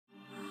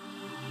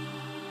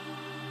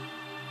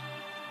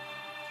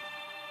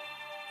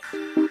Z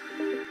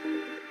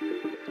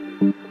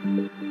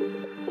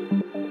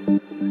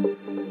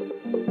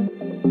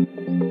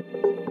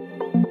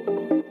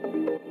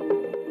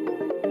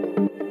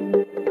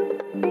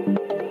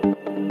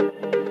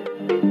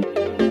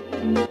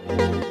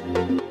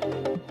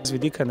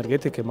vidika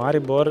energetike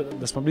Maribor,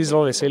 da smo bili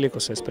zelo veseli, ko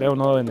se je sprejel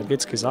nov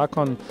energetski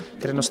zakon,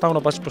 ker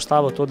enostavno pač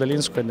postavil to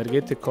daljinsko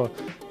energetiko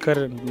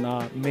kar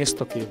na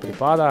mesto, ki ji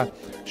pripada,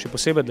 še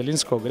posebej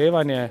daljinsko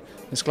ogrevanje.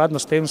 In skladno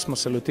s tem smo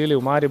se lotili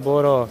v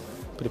Mariboru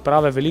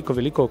priprave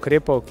veliko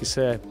ukrepov, ki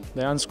se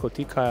dejansko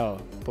tikajo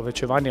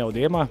povečevanja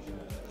odjema,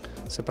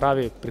 se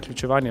pravi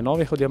priključevanje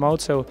novih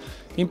odjemalcev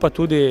in pa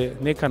tudi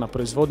nekaj na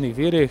proizvodnih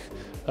virih.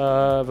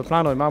 V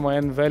planu imamo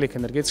en velik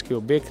energetski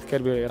objekt,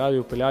 kjer bi radi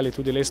upeljali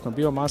tudi lesno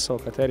biomaso, o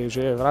kateri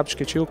že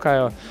vrabčki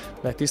čivkajo,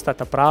 da je tista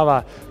ta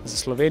prava za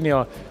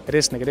Slovenijo.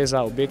 Res ne gre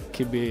za objekt,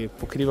 ki bi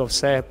pokrival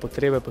vse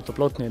potrebe po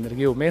toplotni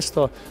energiji v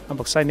mestu,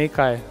 ampak vsaj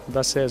nekaj,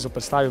 da se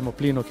zoperstavimo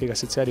plinu, ki ga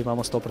sicer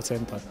imamo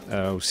 100%.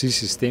 Vsi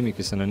sistemi,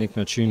 ki se na nek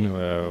način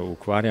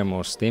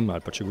ukvarjamo s tem,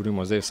 ali pa če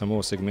govorimo zdaj samo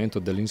o segmentu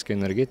daljinske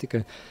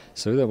energetike,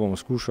 seveda bomo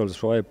skušali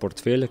svoje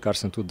portfelje, kar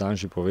sem tudi danes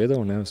že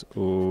povedal,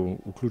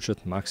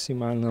 vključiti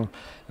maksimalno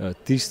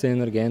tiste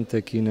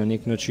energente, ki na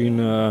nek način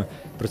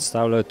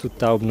predstavljajo tudi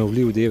ta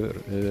obnovljiv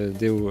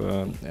del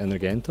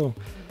energentov.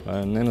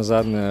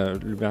 Nenazadnje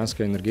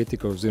ljubljanska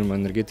energetika oziroma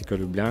Energetika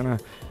Ljubljana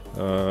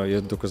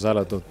je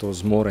dokazala, da to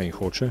zmore in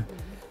hoče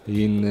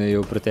in je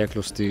v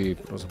preteklosti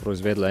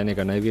izvedla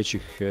enega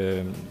največjih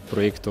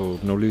projektov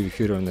obnovljivih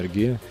virov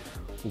energije.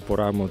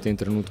 Uporabimo v tem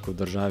trenutku v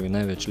državi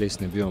največ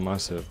lesne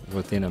biomase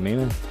v te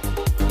namene.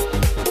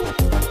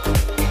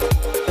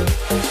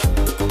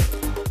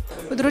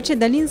 Področje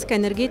daljinske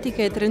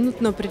energetike je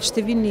trenutno pred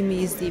številnimi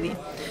izzivi.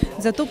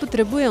 Zato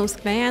potrebuje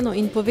usklajeno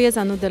in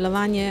povezano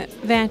delovanje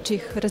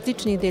večjih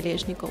različnih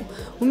deležnikov.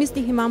 V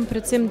mislih imam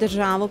predvsem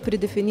državo pri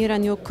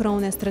definiranju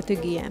krovne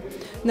strategije,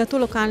 nato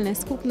lokalne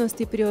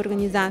skupnosti pri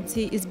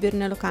organizaciji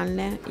izbirne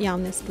lokalne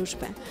javne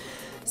službe.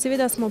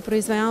 Seveda smo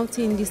proizvajalci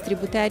in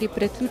distributerji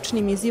pred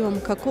ključnim izzivom,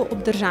 kako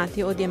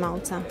obdržati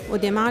odjemalca.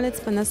 Odjemalec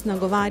pa nas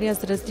nagovarja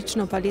z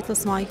različno paleto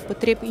svojih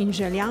potreb in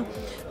želja,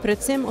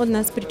 predvsem od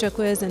nas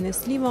pričakuje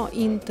zanesljivo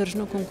in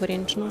tržno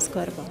konkurenčno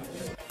oskrbo.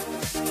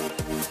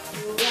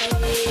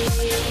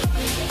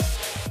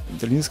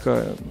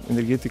 Daljinska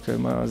energetika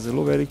ima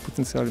zelo velik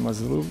potencial, ima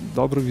zelo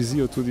dobro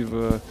vizijo tudi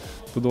v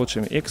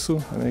bodočem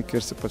EX-u,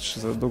 kjer se pač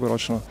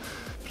dolgoročno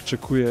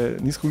pričakuje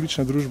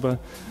nizkoogljična družba,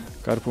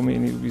 kar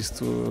pomeni v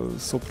bistvu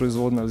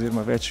soproizvodnja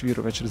oziroma več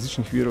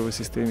različnih virov v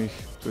sistemih,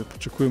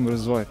 pričakujemo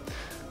razvoj.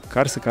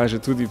 Kar se kaže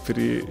tudi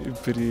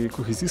pri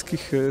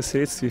kohezijskih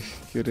sredstvih,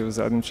 kjer je v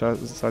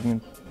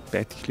zadnjih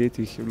 5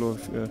 letih je bilo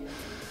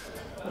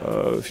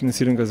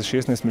financiranega za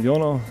 16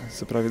 milijonov,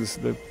 se pravi,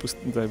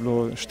 da je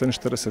bilo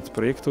 44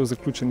 projektov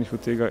zaključenih, od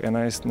tega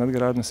 11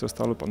 nadgradnje, vse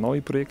ostalo pa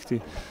novi projekti.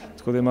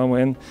 Tako da imamo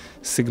en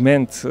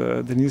segment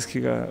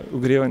daljinskega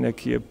ogrevanja,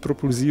 ki je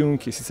propulziven,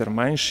 ki je sicer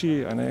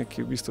manjši,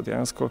 ki je v bistvu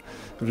dejansko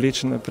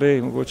vlečen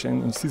naprej, mogoče en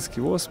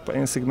investicijski voz, pa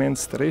en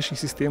segment starejših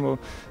sistemov,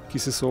 ki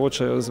se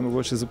soočajo z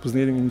mogoče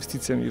zapoznelimi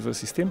investicijami v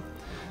sistem.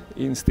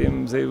 In s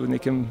tem zdaj v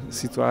nekem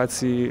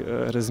situaciji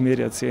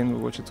razmerja cen,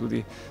 mogoče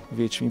tudi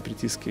večjimi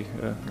pritiski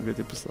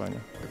glede poslovanja.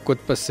 Kot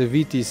pa se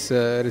vidi iz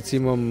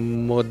recimo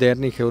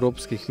modernih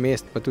evropskih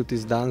mest, pa tudi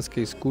iz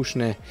danske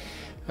izkušnje,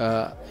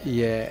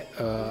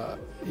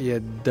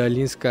 je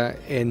daljinska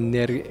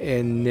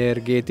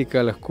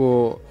energetika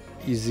lahko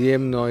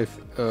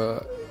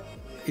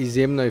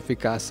izjemno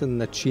efikasen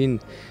način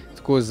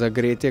tako za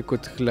gretje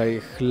kot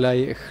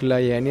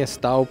hlajenje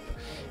stavb.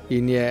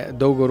 In je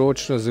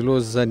dolgoročno zelo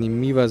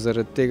zanimiva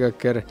zaradi tega,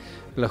 ker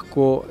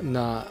lahko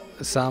na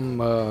sam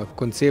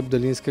koncept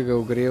daljinskega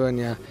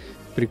ogrevanja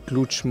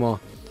priključimo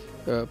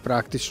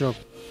praktično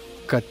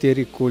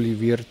katerikoli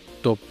vir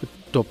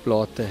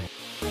toplote.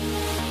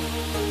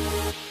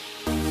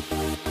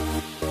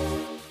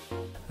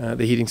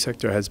 The heating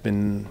sector has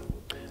been,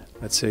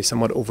 let's say,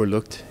 somewhat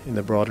overlooked in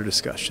the broader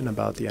discussion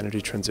about the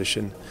energy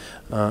transition.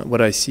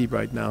 What I see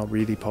right now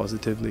really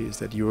positively is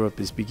that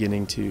Europe is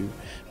beginning to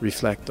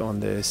reflect on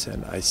this,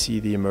 and I see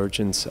the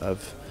emergence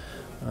of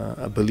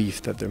a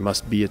belief that there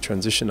must be a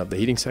transition of the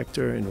heating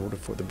sector in order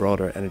for the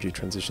broader energy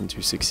transition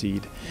to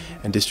succeed,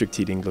 and district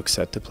heating looks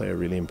set to play a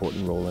really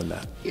important role in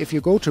that. If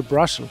you go to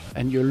Brussels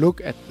and you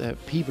look at the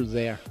people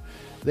there,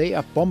 they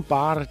are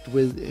bombarded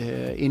with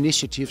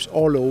initiatives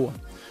all over.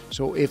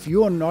 So if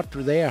you are not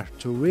there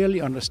to really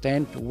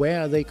understand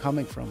where are they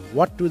coming from,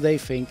 what do they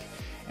think,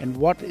 and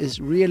what is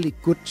really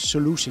good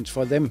solutions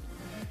for them,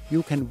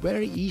 you can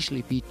very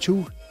easily be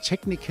too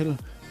technical,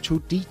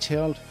 too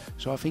detailed.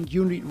 So I think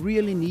you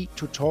really need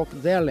to talk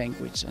their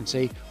language and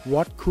say,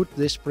 what could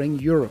this bring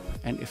Europe?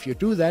 And if you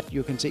do that,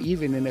 you can say,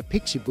 even in a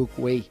pixie book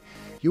way,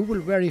 you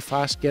will very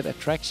fast get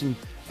attraction,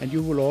 and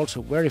you will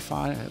also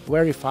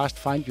very fast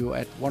find you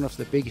at one of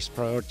the biggest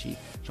priority.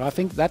 So I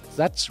think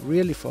that's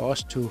really for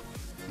us to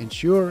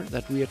ensure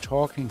that we are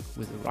talking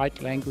with the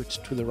right language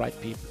to the right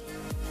people.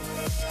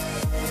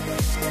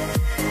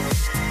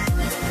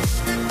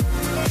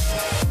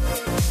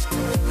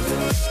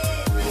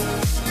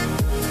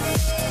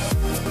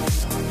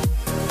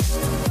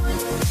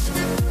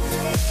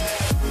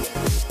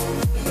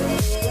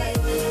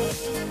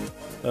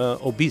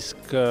 obisk,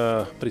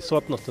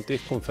 prisotnost na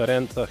teh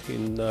konferencah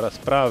in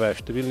razprave,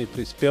 številni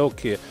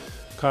prispevki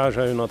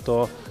kažejo na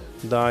to,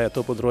 da je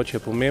to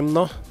področje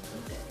pomembno.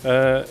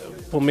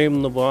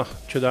 Pomembno bo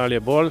čedalje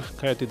bolj,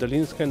 kajti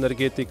daljinska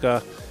energetika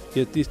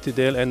je tisti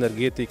del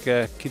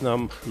energetike, ki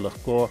nam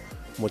lahko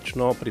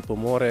močno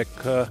pripomore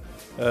k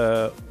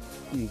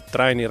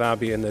trajni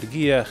rabi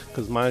energije,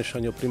 k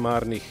zmanjšanju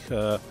primarnih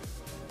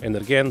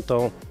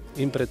energentov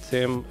in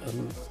predvsem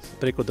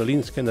preko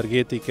daljinske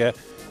energetike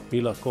mi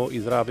lahko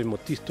izrabimo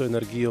tisto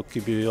energijo,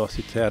 ki bi jo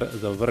sicer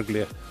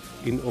zavrgli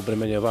in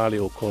obremenjevali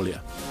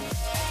okolje.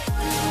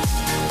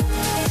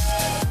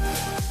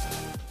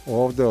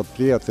 Ovde od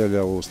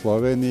prijatelja u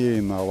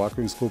Sloveniji na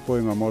ovakvim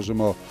skupovima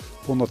možemo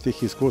puno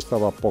tih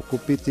iskustava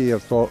pokupiti, jer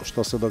to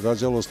što se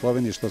događalo u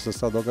Sloveniji, što se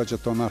sad događa,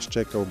 to nas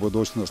čeka u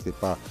budućnosti,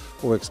 pa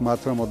uvek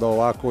smatramo da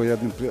ovako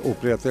u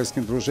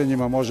prijateljskim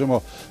druženjima možemo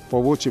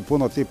povući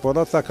puno tih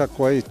podataka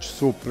koji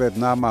su pred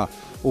nama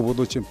u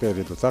budućem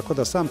periodu. Tako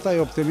da sam taj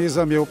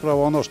optimizam je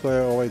upravo ono što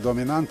je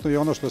dominantno i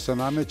ono što se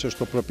nameće,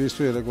 što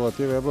propisuje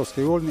regulative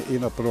Evropske unije i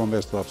na prvom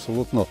mjestu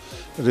apsolutno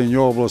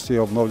renewables i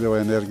obnovljiva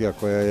energija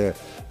koja je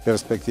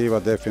perspektiva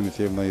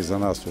definitivno i za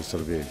nas u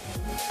Srbiji.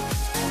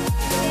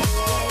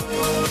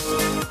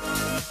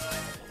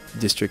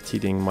 District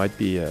heating might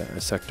be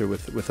a sector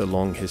with a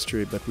long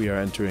history, but we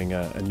are entering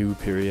a new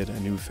period, a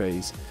new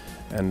phase,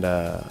 and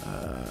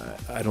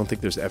I don't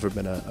think there's ever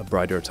been a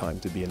brighter time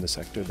to be in the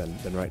sector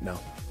than right now.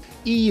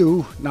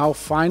 EU now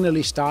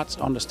finally starts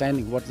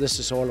understanding what this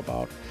is all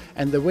about.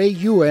 And the way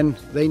UN,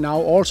 they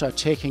now also are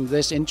taking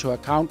this into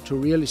account to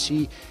really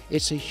see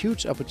it's a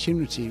huge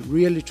opportunity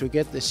really to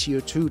get the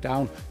CO2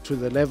 down to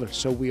the level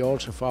so we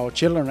also for our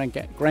children and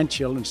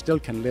grandchildren still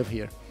can live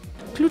here.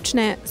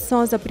 Ključne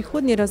so za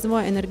prihodnji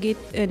razvoj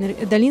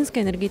daljinske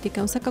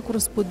energetike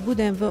vsekakor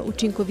spodbude v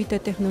učinkovite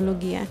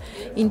tehnologije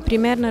in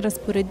primerna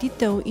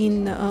razporeditev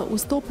in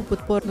vstop v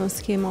podporno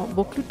shemo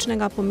bo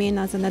ključnega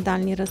pomena za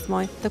nadaljni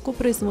razvoj tako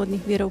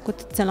proizvodnih virov kot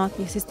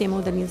celotnih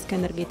sistemov daljinske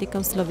energetike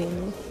v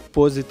Sloveniji.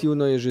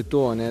 Pozitivno je že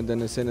to, da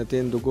nas je na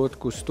tem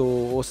dogodku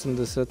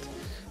 180,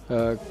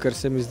 kar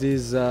se mi zdi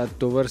za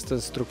to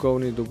vrsten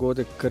strokovni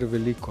dogodek kar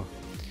veliko.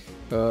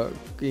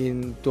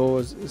 In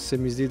to se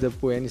mi zdi, da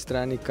po eni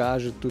strani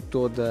kaže tudi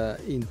to, da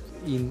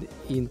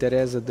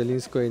interes za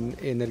daljinsko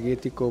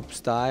energetiko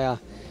obstaja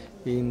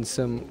in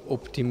sem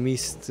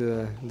optimist,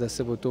 da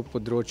se bo to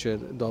področje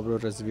dobro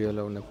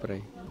razvijalo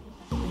naprej.